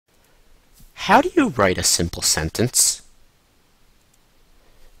How do you write a simple sentence?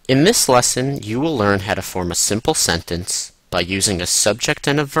 In this lesson, you will learn how to form a simple sentence by using a subject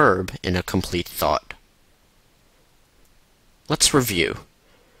and a verb in a complete thought. Let's review.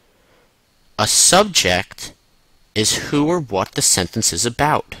 A subject is who or what the sentence is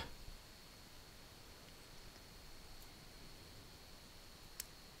about.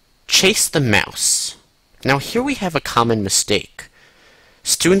 Chase the mouse. Now here we have a common mistake.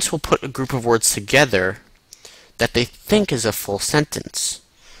 Students will put a group of words together that they think is a full sentence.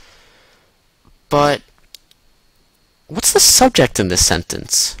 But what's the subject in this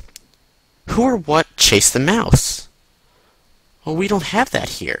sentence? Who or what chased the mouse? Well, we don't have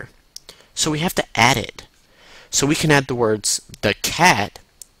that here, so we have to add it. So we can add the words the cat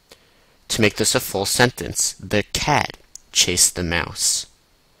to make this a full sentence. The cat chased the mouse.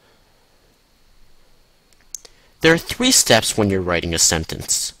 There are 3 steps when you're writing a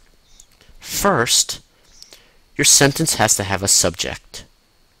sentence. First, your sentence has to have a subject.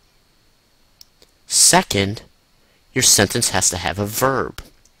 Second, your sentence has to have a verb,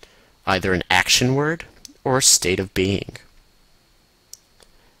 either an action word or a state of being.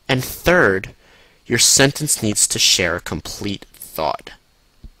 And third, your sentence needs to share a complete thought.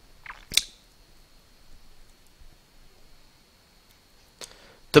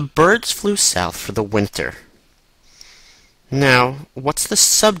 The birds flew south for the winter. Now, what's the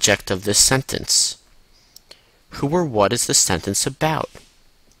subject of this sentence? Who or what is the sentence about?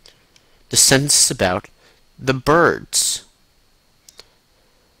 The sentence is about the birds.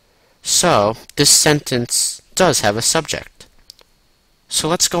 So, this sentence does have a subject. So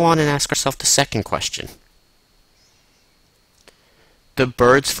let's go on and ask ourselves the second question. The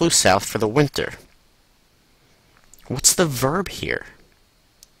birds flew south for the winter. What's the verb here?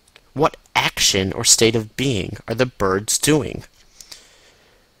 What action or state of being are the birds doing?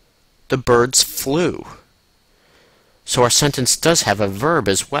 The birds flew. So our sentence does have a verb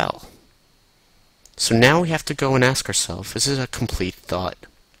as well. So now we have to go and ask ourselves, is it a complete thought?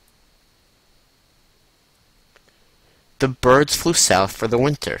 The birds flew south for the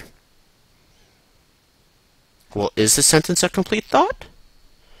winter. Well, is the sentence a complete thought?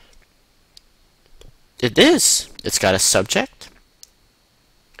 It is. It's got a subject,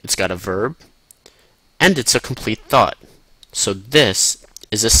 it's got a verb, and it's a complete thought. So this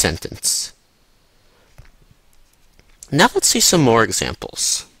is a sentence. Now let's see some more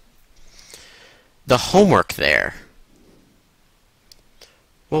examples. The homework there.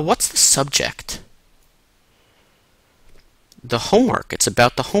 Well, what's the subject? The homework. It's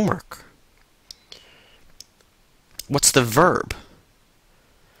about the homework. What's the verb?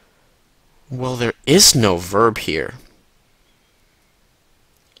 Well, there is no verb here.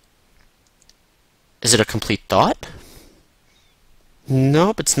 Is it a complete thought?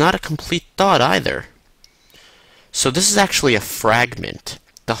 Nope, it's not a complete thought either. So this is actually a fragment.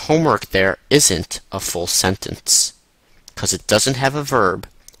 The homework there isn't a full sentence because it doesn't have a verb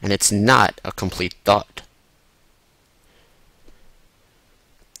and it's not a complete thought.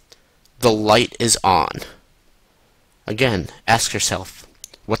 The light is on. Again, ask yourself,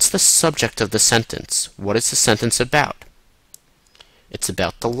 what's the subject of the sentence? What is the sentence about? It's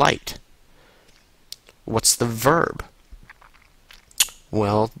about the light. What's the verb?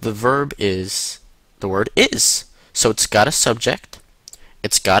 Well, the verb is the word is. So it's got a subject,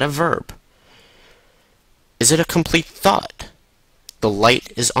 it's got a verb. Is it a complete thought? The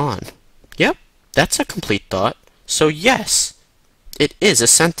light is on. Yep, that's a complete thought. So yes, it is a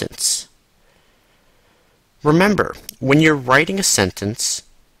sentence. Remember, when you're writing a sentence,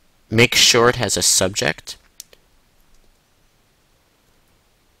 make sure it has a subject,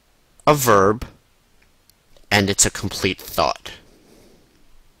 a verb, and it's a complete thought.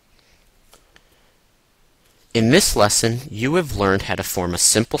 In this lesson, you have learned how to form a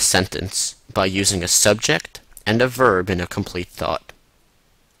simple sentence by using a subject and a verb in a complete thought.